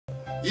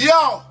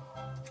Yo!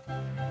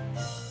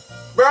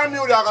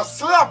 Bermuda got a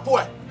slap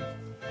way.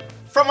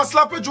 From a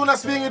slapper junior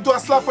speaking into a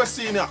slapper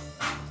senior.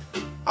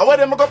 I want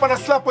them to go up on a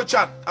slapper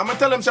chat. I'm going to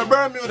tell them, say,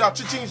 Bermuda,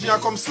 Chi-Ching-Ching,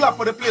 come slap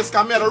with the place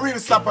because I'm a real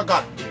slapper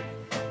god.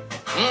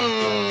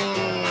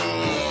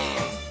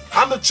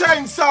 I'm the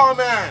chainsaw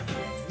man.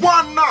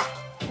 One knock.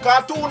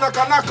 Because 2 knock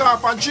a knock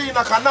off and 3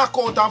 knock a knock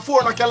out and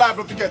 4 knock a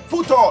liable to get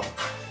put out.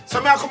 So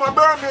I come to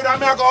Bermuda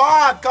and I go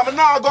hard because I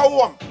now go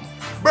home.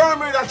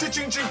 Bermuda,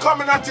 Chi-Ching-Ching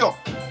coming at you.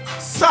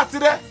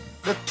 Saturday,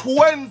 the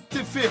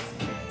 25th.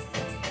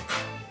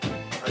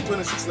 And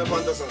 26th in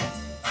Pantason.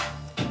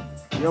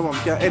 Yeah, man,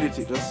 you can edit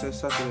it. Just say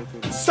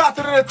Saturday.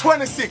 Saturday the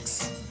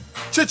 26th,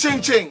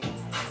 Chi-Ching-Ching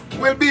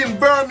will be in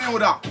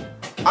Bermuda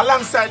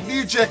alongside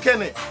DJ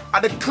Kenny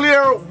at the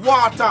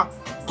Clearwater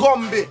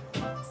Gombe.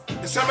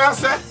 You see me I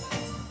say?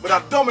 But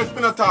I dumb if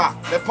me not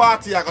talk. The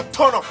party I got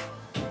turn up.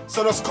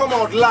 So just come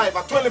out live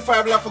at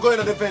 25 left for going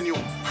to the venue.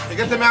 You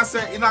get me I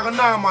say? In a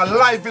normal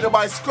live video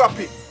by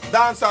Scrappy,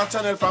 dancehall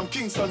channel from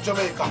Kingston,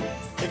 Jamaica.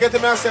 You get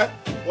me I say?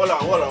 Hold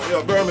on.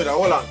 Yo, Bermuda,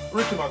 hold on.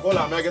 Ricky Mac, hold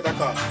on, may I get a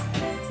call?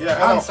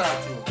 Yeah, answer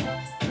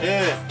to.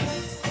 Yeah.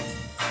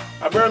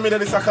 I Bermuda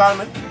this a call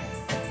me.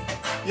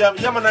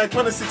 Yeah man, I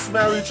 26 may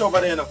I reach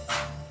over there now.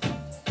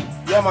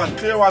 Yeah man,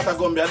 Clearwater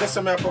Gombe, this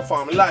is me I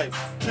perform live.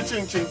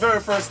 Chi-Ching-Ching, very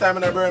first time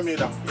in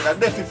Bermuda. In a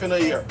deaf if you know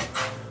here.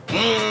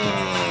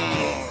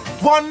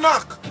 1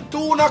 knock,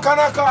 2 knock and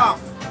knock off.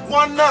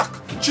 1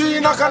 knock, 3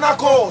 knock and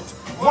knock out.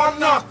 1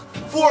 knock,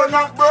 4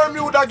 knock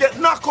Bermuda get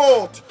knock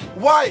out.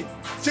 Why?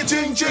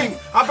 Chi-Ching-Ching,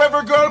 have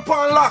every girl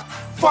pan lock.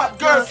 Fat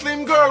girl,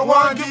 slim girl,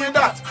 want give me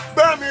that.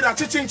 Bermuda,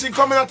 Chi-Ching-Ching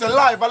coming out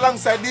live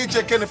alongside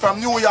DJ Kenny from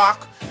New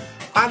York.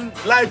 And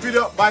live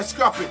video by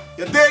Scrappy.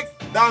 You dig?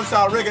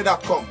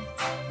 Dancehallreggae.com.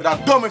 But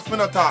that dumb if me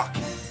not talk.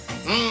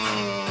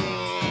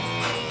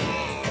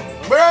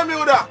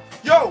 Bermuda,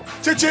 yo,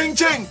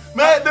 Chi-Ching-Ching,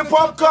 make the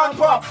popcorn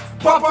pop.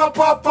 Pop, pop,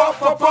 pop, pop,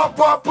 pop, pop,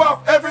 pop,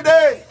 pop. Every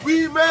day,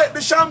 we make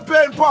the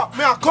champagne pop.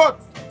 Me a cut.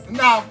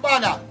 Now,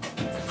 bother.